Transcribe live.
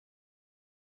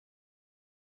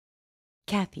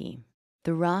Kathy,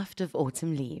 the Raft of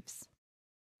Autumn Leaves.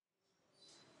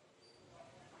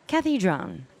 Kathy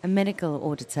Drown, a medical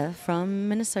auditor from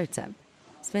Minnesota,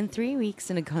 spent 3 weeks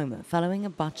in a coma following a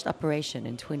botched operation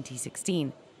in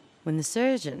 2016 when the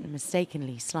surgeon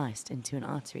mistakenly sliced into an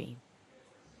artery.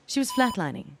 She was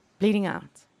flatlining, bleeding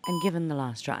out, and given the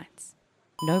last rites.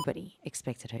 Nobody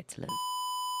expected her to live.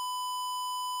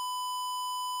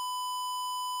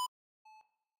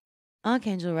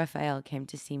 Archangel Raphael came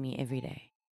to see me every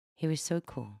day. He was so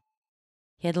cool.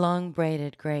 He had long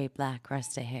braided gray-black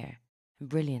rasta hair and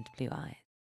brilliant blue eyes.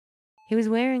 He was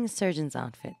wearing a surgeon's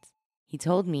outfit. He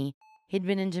told me he'd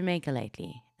been in Jamaica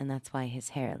lately, and that's why his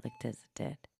hair looked as it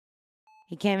did.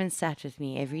 He came and sat with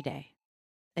me every day.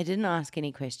 I didn't ask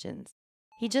any questions.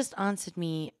 He just answered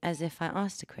me as if I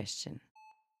asked a question.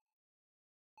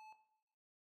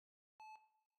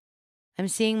 I'm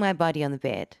seeing my body on the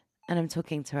bed, and I'm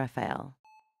talking to Raphael,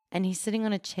 and he's sitting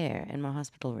on a chair in my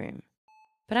hospital room.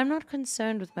 But I'm not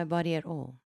concerned with my body at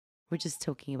all. We're just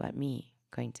talking about me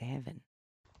going to heaven.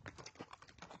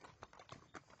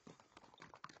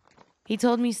 He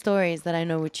told me stories that I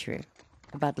know were true,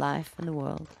 about life and the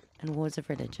world and wars of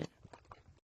religion.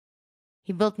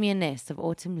 He built me a nest of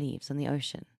autumn leaves on the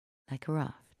ocean, like a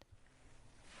raft.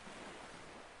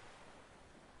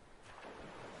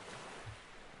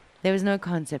 There was no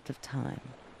concept of time.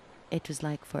 It was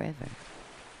like forever.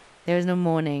 There was no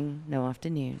morning, no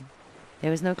afternoon.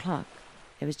 There was no clock.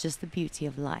 There was just the beauty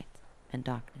of light and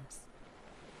darkness.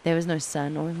 There was no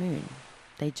sun or moon.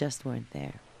 They just weren't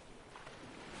there.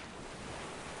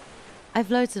 I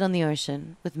floated on the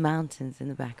ocean with mountains in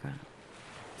the background.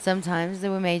 Sometimes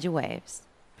there were major waves,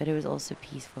 but it was also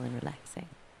peaceful and relaxing.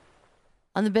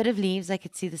 On the bed of leaves, I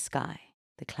could see the sky,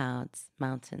 the clouds,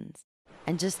 mountains,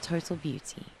 and just total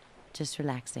beauty, just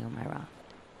relaxing on my raft.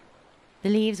 The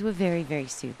leaves were very, very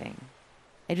soothing.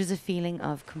 It was a feeling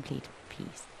of complete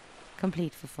peace,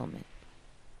 complete fulfillment.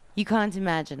 You can't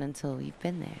imagine until you've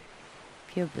been there.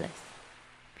 Pure bliss,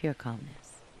 pure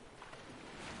calmness.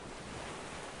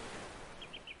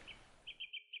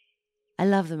 I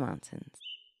love the mountains.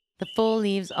 The fall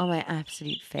leaves are my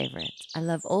absolute favorite. I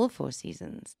love all 4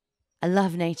 seasons. I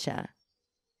love nature.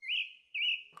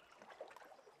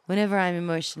 Whenever I'm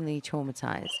emotionally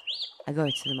traumatized, I go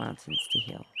to the mountains to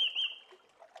heal.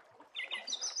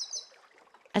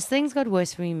 As things got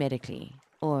worse for me medically,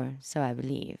 or so I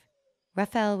believe,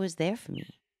 Raphael was there for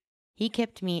me. He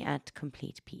kept me at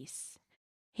complete peace.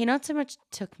 He not so much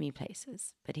took me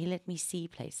places, but he let me see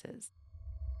places.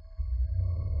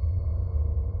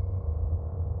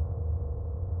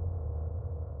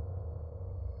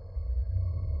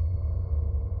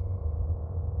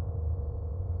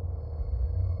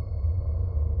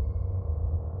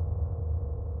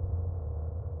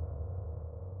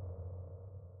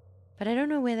 But I don't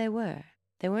know where they were.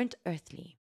 They weren't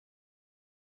earthly.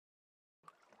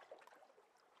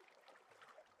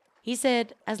 He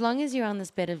said, as long as you're on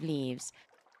this bed of leaves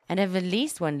and have at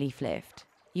least 1 leaf left,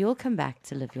 you'll come back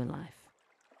to live your life.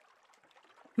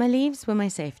 My leaves were my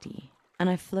safety,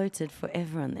 and I floated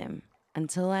forever on them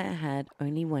until I had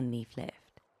only 1 leaf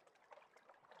left.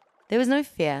 There was no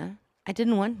fear. I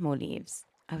didn't want more leaves.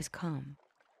 I was calm.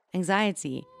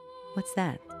 Anxiety, what's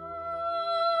that?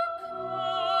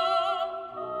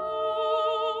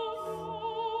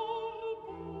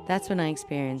 That's when I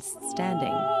experienced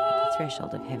standing at the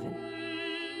threshold of heaven.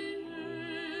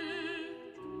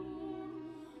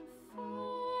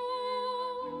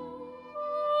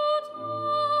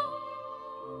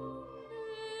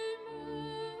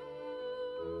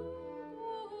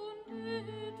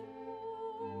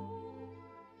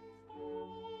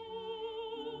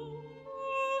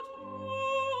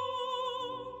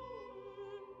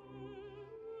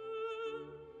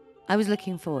 I was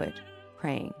looking forward,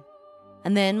 praying.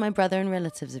 And then my brother and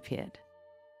relatives appeared.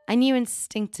 I knew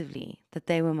instinctively that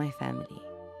they were my family.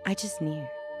 I just knew.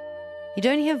 You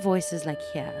don't hear voices like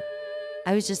here.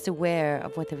 I was just aware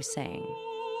of what they were saying.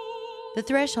 The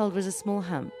threshold was a small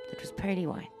hump that was pearly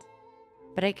white,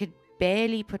 but I could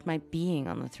barely put my being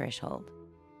on the threshold.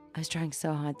 I was trying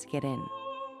so hard to get in.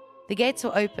 The gates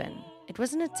were open. It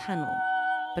wasn't a tunnel,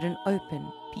 but an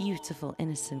open, beautiful,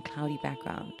 innocent, cloudy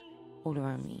background all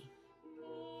around me.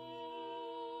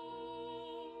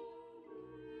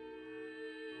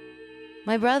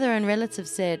 My brother and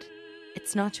relatives said,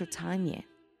 "It's not your time yet.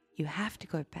 You have to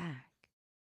go back."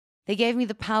 They gave me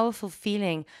the powerful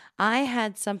feeling I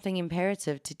had something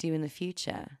imperative to do in the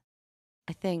future.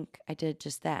 I think I did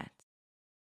just that.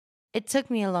 It took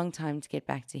me a long time to get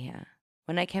back to here.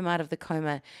 When I came out of the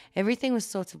coma, everything was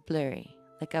sort of blurry,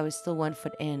 like I was still 1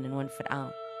 foot in and 1 foot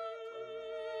out.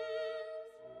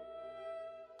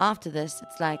 After this,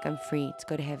 it's like I'm free to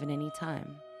go to heaven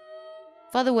anytime.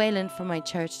 Father Wayland from my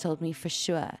church told me for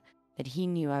sure that he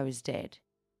knew I was dead.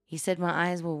 He said my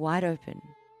eyes were wide open.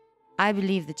 I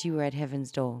believe that you were at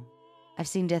heaven's door. I've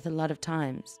seen death a lot of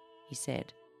times, he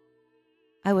said.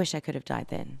 I wish I could have died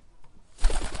then,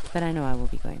 but I know I will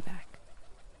be going back.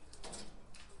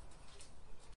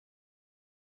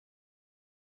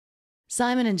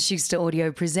 Simon & Schuster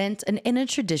Audio present an Inner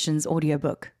Traditions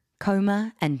audiobook,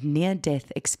 Coma and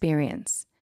Near-Death Experience.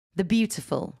 The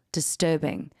Beautiful,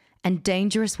 Disturbing, and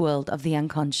Dangerous World of the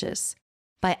Unconscious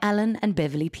by Alan and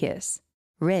Beverly Pearce.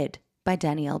 Read by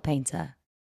Danielle Painter.